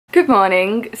Good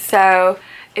morning. So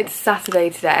it's Saturday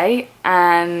today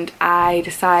and I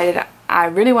decided I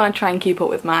really want to try and keep up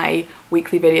with my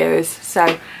weekly videos,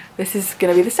 so this is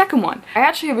going to be the second one. I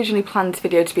actually originally planned this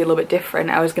video to be a little bit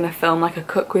different. I was going to film like a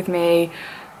cook with me,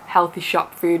 healthy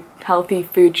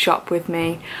food shop with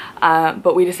me,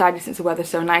 but we decided since the weather's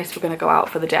so nice we're going to go out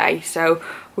for the day. So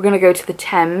we're going to go to the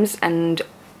Thames and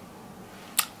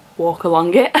walk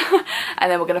along it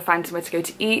and then we're going to find somewhere to go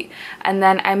to eat, and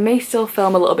then I may still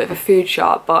film a little bit of a food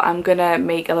shop, but I'm going to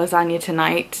make a lasagna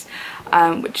tonight,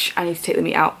 which I need to take the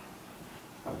meat out.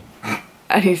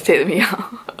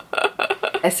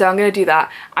 So I'm going to do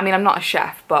that. I mean, I'm not a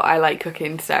chef, but I like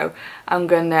cooking, so I'm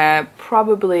going to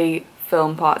probably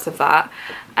film parts of that.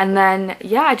 And then,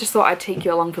 yeah, I just thought I'd take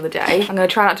you along for the day. I'm going to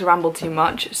try not to ramble too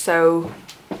much, so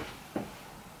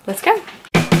let's go.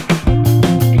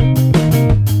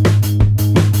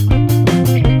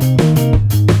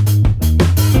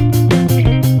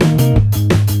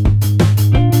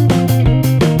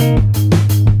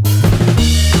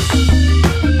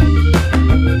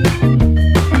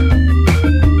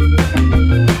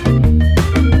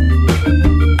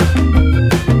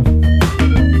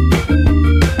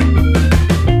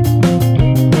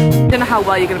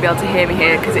 Well, you're going to be able to hear me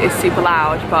here because it is super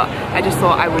loud, but I just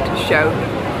thought I would show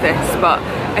this. But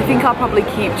I think I'll probably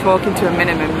keep talking to a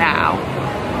minimum now,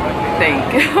 I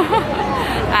think,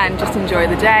 and just enjoy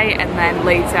the day, and then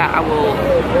later I will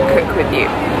cook with you.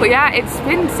 But yeah, it's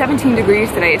been 17 degrees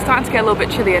today. It's starting to get a little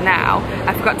bit chillier now.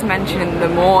 I forgot to mention in the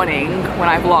morning when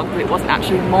I vlogged, it wasn't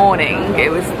actually morning,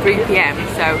 it was 3 PM,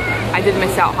 so I did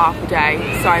miss out half the day.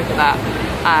 Sorry for that,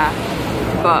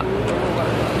 but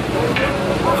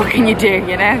what can you do,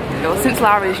 you know? Well, since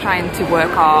Lara is trying to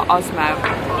work our Osmo,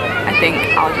 I think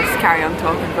I'll just carry on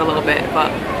talking for a little bit,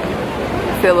 but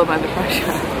I feel a little under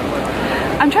pressure.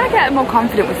 I'm trying to get more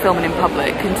confident with filming in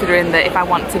public, considering that if I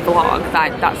want to vlog,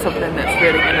 that's something that's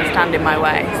really going to stand in my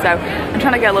way. So I'm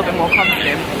trying to get a little bit more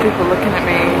confident. People looking at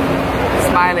me,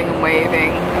 smiling and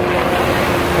waving.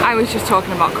 I was just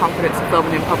talking about confidence in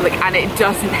filming in public, and it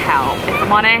doesn't help, if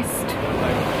I'm honest.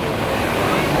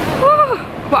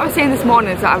 What I was saying this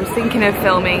morning is that I was thinking of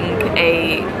filming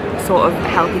a sort of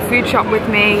healthy food shop with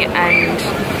me and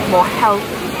more health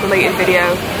related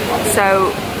video.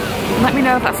 So let me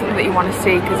know if that's something that you want to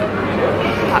see, because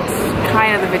that's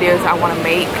kind of the videos that I want to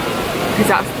make,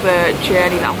 because that's the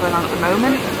journey that I'm going on at the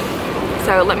moment.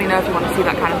 So let me know if you want to see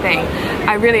that kind of thing.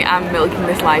 I really am milking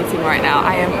this lighting right now.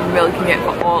 I am milking it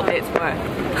for all it's worth.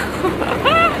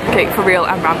 Okay, for real,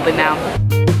 I'm rambling now.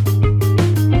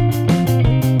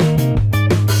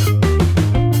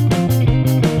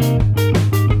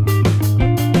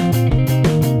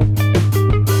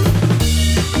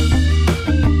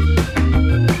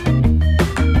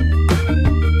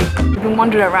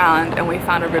 Wandered around and we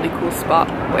found a really cool spot.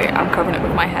 Wait, I'm covering it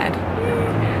with my head.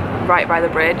 Right by the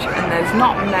bridge, and there's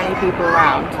not many people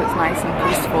around, so it's nice and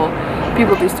peaceful.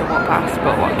 People do still walk past,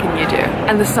 but what can you do?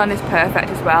 And the sun is perfect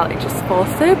as well. It just falls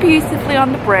so beautifully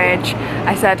on the bridge.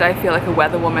 I said I feel like a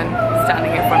weather woman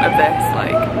standing in front of this.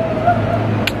 Like,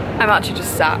 I'm actually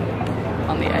just sat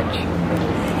on the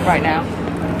edge right now.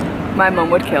 My mum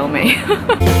would kill me.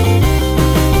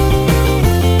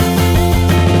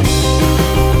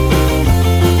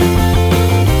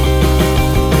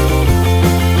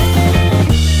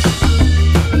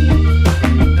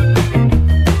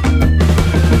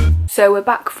 So we're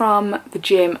back from the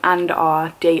gym and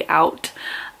our day out,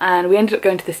 and we ended up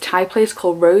going to this Thai place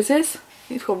called Rose's. I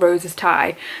think it's called Rose's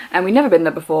Thai, and we've never been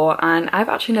there before, and I've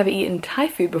actually never eaten Thai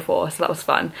food before, so that was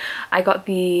fun. I got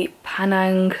the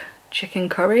Penang chicken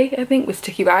curry, I think, with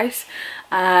sticky rice,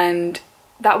 and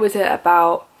that was at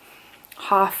about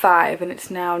 5:30, and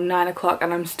it's now 9 o'clock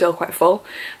and I'm still quite full.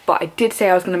 But I did say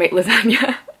I was going to make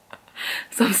lasagna.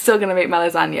 So I'm still going to make my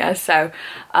lasagna. So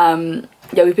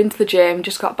yeah, we've been to the gym,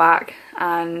 just got back,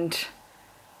 and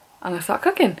I'm going to start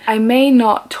cooking. I may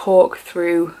not talk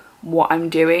through what I'm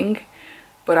doing,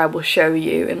 but I will show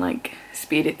you and like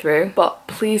speed it through. But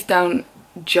please don't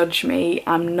judge me.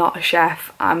 I'm not a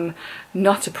chef. I'm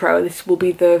not a pro. This will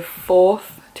be the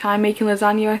 4th time making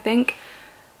lasagna, I think.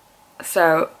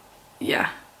 So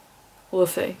yeah, we'll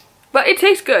see. But it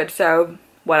tastes good, so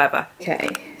whatever. Okay,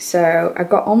 so I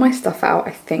got all my stuff out,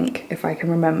 I think, if I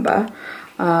can remember.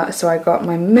 So I got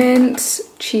my mince,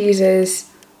 cheeses,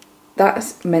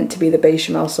 that's meant to be the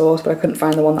bechamel sauce, but I couldn't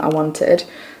find the one that I wanted.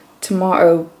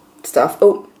 Tomato stuff,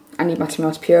 oh, I need my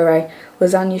tomato puree,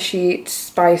 lasagna sheets,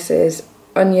 spices,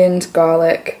 onions,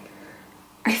 garlic.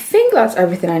 I think that's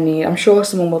everything I need. I'm sure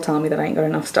someone will tell me that I ain't got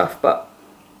enough stuff, but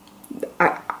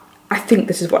I think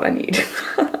this is what I need.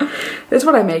 This is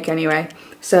what I make anyway.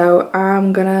 So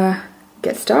I'm gonna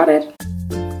get started.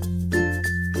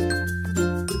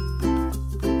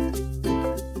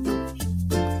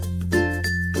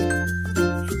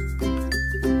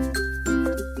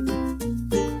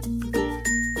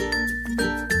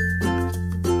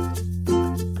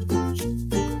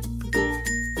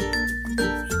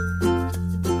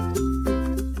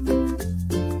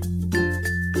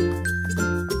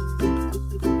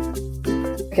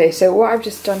 Okay, so what I've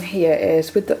just done here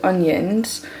is with the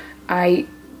onions, I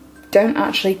don't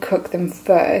actually cook them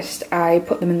first. I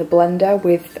put them in the blender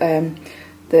with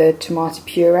the tomato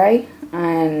puree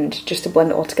and just to blend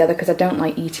it all together because I don't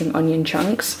like eating onion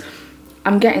chunks.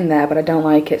 I'm getting there, but I don't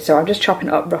like it, so I'm just chopping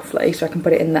it up roughly so I can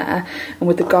put it in there. And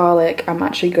with the garlic, I'm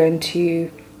actually going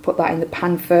to put that in the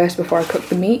pan first before I cook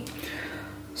the meat.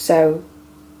 So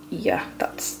yeah,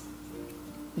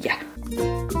 yeah.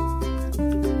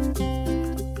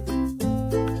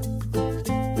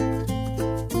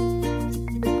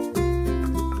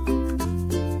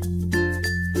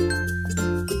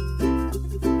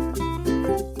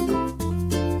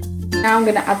 Now I'm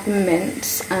going to add the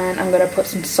mince, and I'm going to put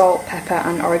some salt, pepper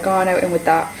and oregano in with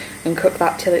that and cook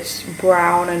that till it's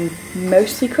brown and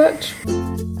mostly cooked.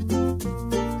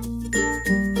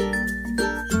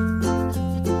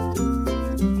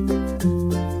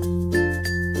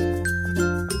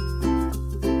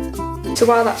 So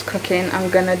while that's cooking, I'm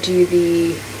going to do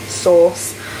the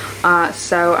sauce.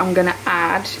 So I'm going to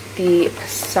add the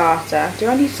passata. Do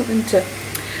I need something to...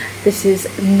 This is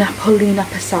Napolina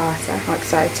passata. How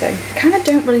exciting. I kind of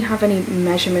don't really have any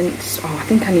measurements. Oh, I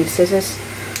think I need scissors.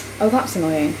 Oh, that's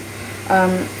annoying.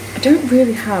 I don't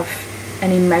really have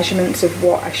any measurements of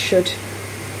what I should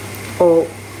or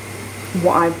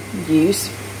what I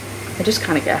use. I just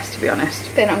kind of guess, to be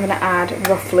honest. Then I'm going to add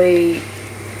roughly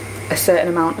a certain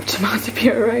amount of tomato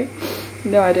puree.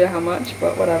 No idea how much,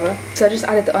 but whatever. So I just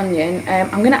added the onion.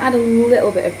 I'm going to add a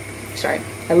little bit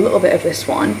of this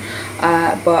one,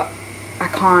 but I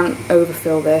can't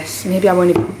overfill this. Maybe I won't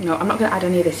even, no, I'm not going to add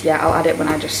any of this yet. I'll add it when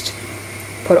I just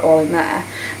put it all in there.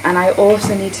 And I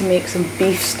also need to make some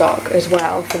beef stock as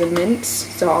well for the mince,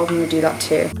 so I'm going to do that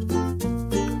too.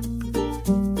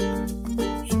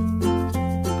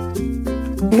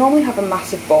 I normally have a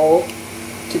massive bowl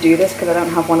to do this because I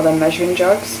don't have one of them measuring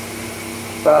jugs,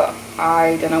 but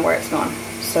I don't know where it's gone.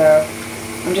 So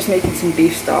I'm just making some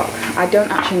beef stock. I don't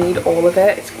actually need all of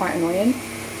it, it's quite annoying.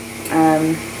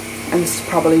 And this is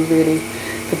probably really,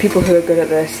 for people who are good at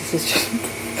this is just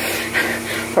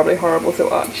probably horrible to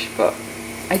watch, but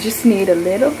I just need a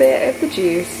little bit of the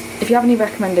juice. If you have any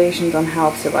recommendations on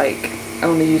how to like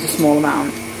only use a small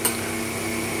amount,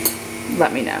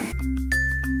 let me know.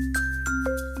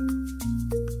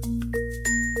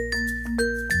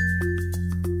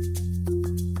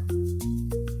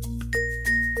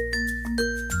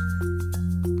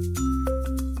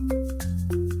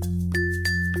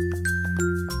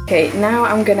 Okay, now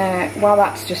I'm gonna, while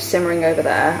that's just simmering over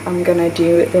there, I'm gonna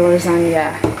do the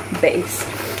lasagna base.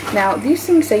 Now, these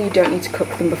things say you don't need to cook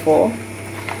them before.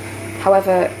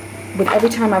 However, with every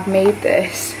time I've made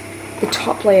this, the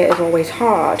top layer is always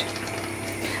hard.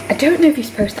 I don't know if you're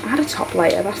supposed to add a top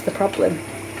layer, that's the problem.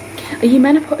 Are you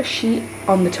meant to put a sheet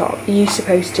on the top? Are you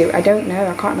supposed to? I don't know,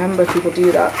 I can't remember if people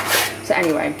do that. So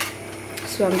anyway,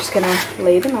 so I'm just gonna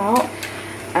lay them out,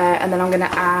 and then I'm gonna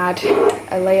add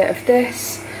a layer of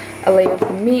this, a layer of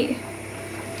the meat,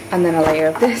 and then a layer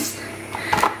of this,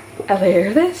 a layer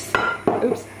of this,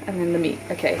 oops, and then the meat.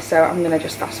 Okay, so I'm gonna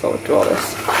just fast forward through all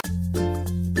this.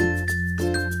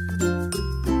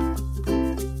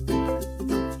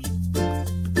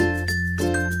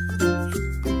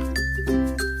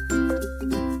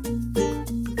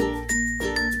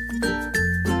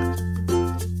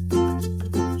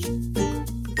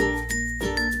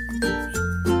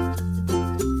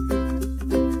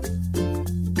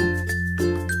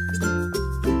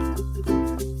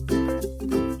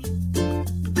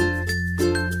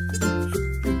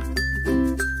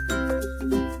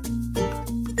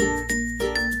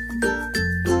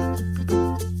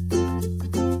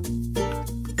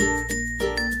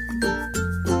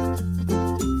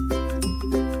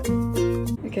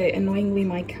 Okay, annoyingly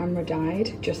my camera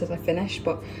died just as I finished,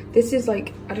 but this is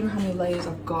like, I don't know how many layers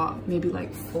I've got, maybe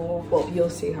like 4, well you'll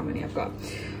see how many I've got.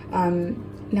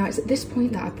 Now it's at this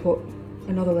point that I put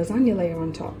another lasagna layer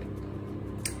on top.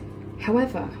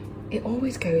 However, it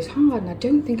always goes hard and I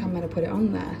don't think I'm going to put it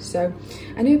on there. So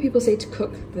I know people say to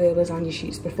cook the lasagna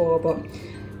sheets before, but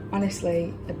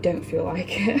honestly I don't feel like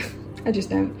it. I just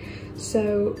don't.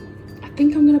 So I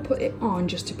think I'm going to put it on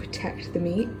just to protect the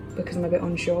meat because I'm a bit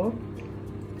unsure.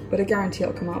 But I guarantee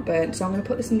it'll come out burnt. So I'm going to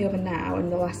put this in the oven now, and in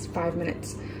the last 5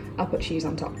 minutes I'll put cheese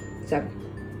on top. So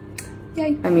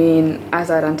Yay. I mean,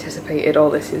 as I'd anticipated, all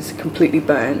this is completely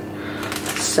burnt.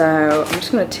 So I'm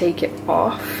just gonna take it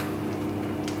off.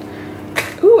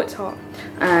 Ooh, it's hot.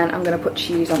 And I'm gonna put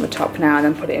cheese on the top now and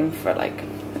then put it in for like,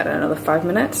 I don't know, another 5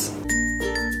 minutes.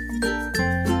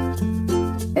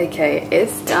 Okay,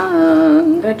 it's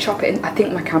done. I'm gonna chop it in. I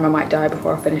think my camera might die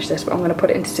before I finish this, but I'm gonna put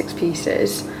it into 6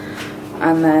 pieces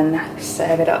and then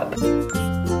serve it up.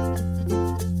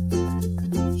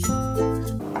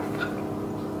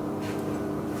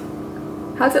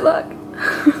 How's it look?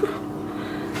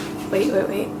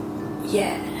 Wait.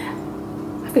 Yeah.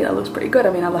 I think that looks pretty good.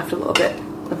 I mean, I left a little bit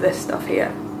of this stuff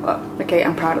here, but okay,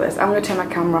 I'm proud of this. I'm gonna turn my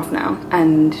camera off now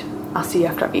and I'll see you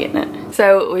after I've eaten it.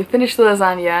 So we finished the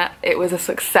lasagna. It was a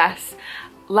success.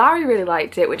 Larry really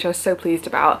liked it, which I was so pleased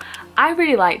about. I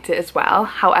really liked it as well.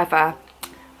 However,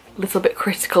 a little bit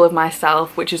critical of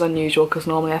myself, which is unusual because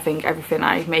normally I think everything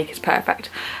I make is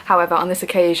perfect. However, on this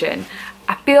occasion,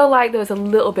 I feel like there was a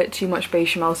little bit too much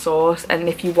bechamel sauce, and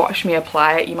if you watched me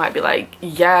apply it, you might be like,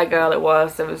 yeah girl, it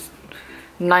was. There was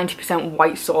 90%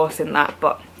 white sauce in that,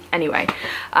 but anyway.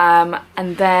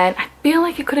 And then I feel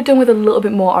like it could have done with a little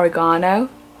bit more oregano,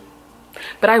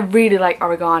 but I really like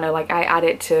oregano. Like, I add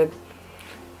it to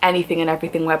anything and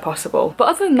everything where possible. But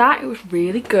other than that, it was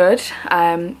really good.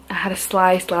 I had a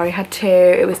slice, Larry had 2.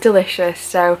 It was delicious.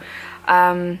 So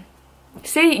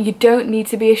see, you don't need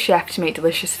to be a chef to make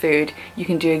delicious food. You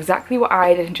can do exactly what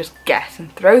I did and just guess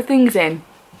and throw things in.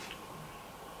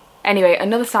 Anyway,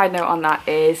 another side note on that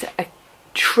is a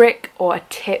trick or a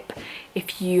tip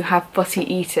if you have fussy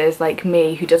eaters like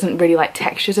me who doesn't really like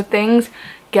textures of things.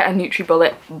 Get a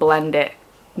NutriBullet, blend it.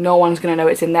 No one's gonna know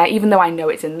it's in there, even though I know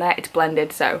it's in there. It's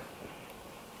blended. So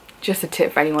just a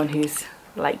tip for anyone who's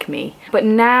like me. But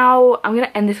now I'm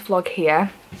gonna end this vlog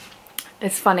here.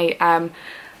 It's funny,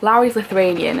 Larry's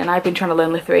Lithuanian and I've been trying to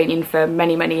learn Lithuanian for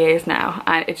many years now,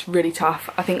 and it's really tough.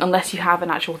 I think unless you have an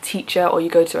actual teacher or you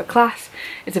go to a class,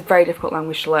 it's a very difficult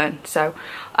language to learn. So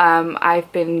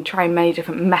I've been trying many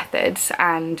different methods,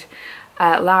 and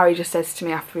Larry just says to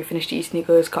me after we finished eating, he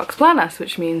goes, "Koks planas,"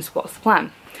 which means what's the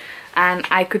plan? And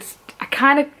I could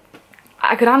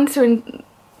answer in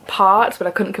parts, but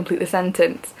I couldn't complete the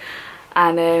sentence.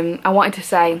 And I wanted to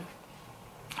say,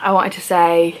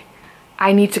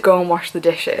 I need to go and wash the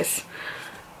dishes.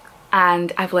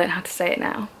 And I've learned how to say it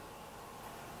now.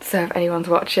 So if anyone's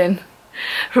watching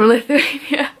from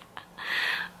Lithuania,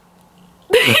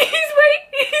 he's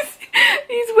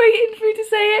waiting for me to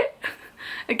say it.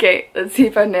 Okay, let's see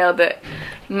if I nailed it.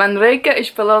 Man reikia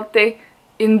išpilauti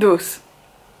indus.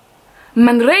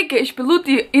 Man reikia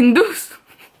išpilauti indus.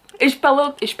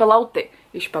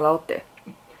 Išpilauti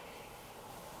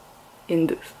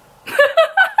indus.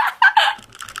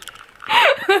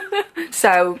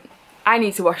 So I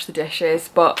need to wash the dishes,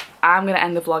 but I'm gonna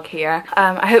end the vlog here.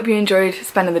 I hope you enjoyed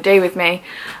spending the day with me,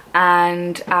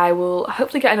 and I will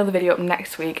hopefully get another video up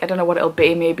next week. I don't know what it'll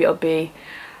be. Maybe it'll be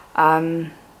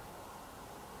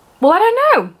well, I don't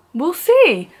know, we'll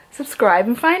see. Subscribe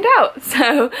and find out.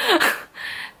 So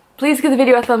please give the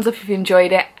video a thumbs up if you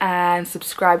enjoyed it, and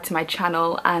subscribe to my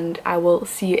channel, and I will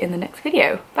see you in the next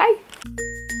video. Bye.